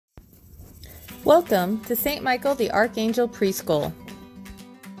Welcome to St. Michael the Archangel Preschool.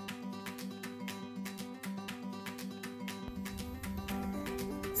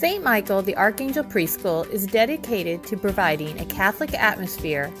 St. Michael the Archangel Preschool is dedicated to providing a Catholic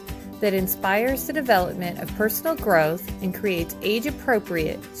atmosphere that inspires the development of personal growth and creates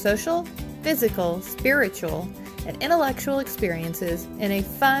age-appropriate social, physical, spiritual, and intellectual experiences in a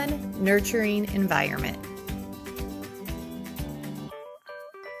fun, nurturing environment.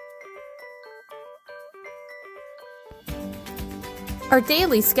 Our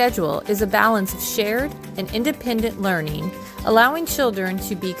daily schedule is a balance of shared and independent learning, allowing children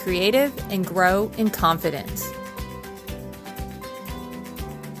to be creative and grow in confidence.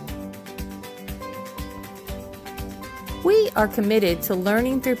 We are committed to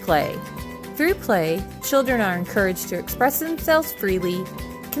learning through play. Through play, children are encouraged to express themselves freely,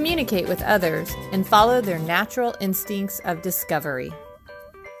 communicate with others, and follow their natural instincts of discovery.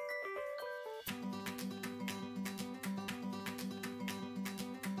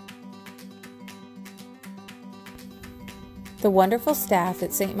 The wonderful staff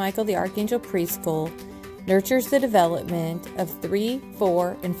at St. Michael the Archangel Preschool nurtures the development of 3,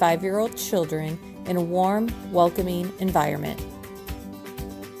 4, and 5-year-old children in a warm, welcoming environment.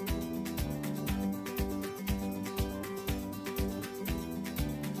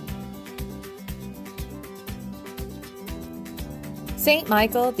 St.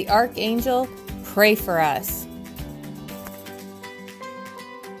 Michael the Archangel, pray for us.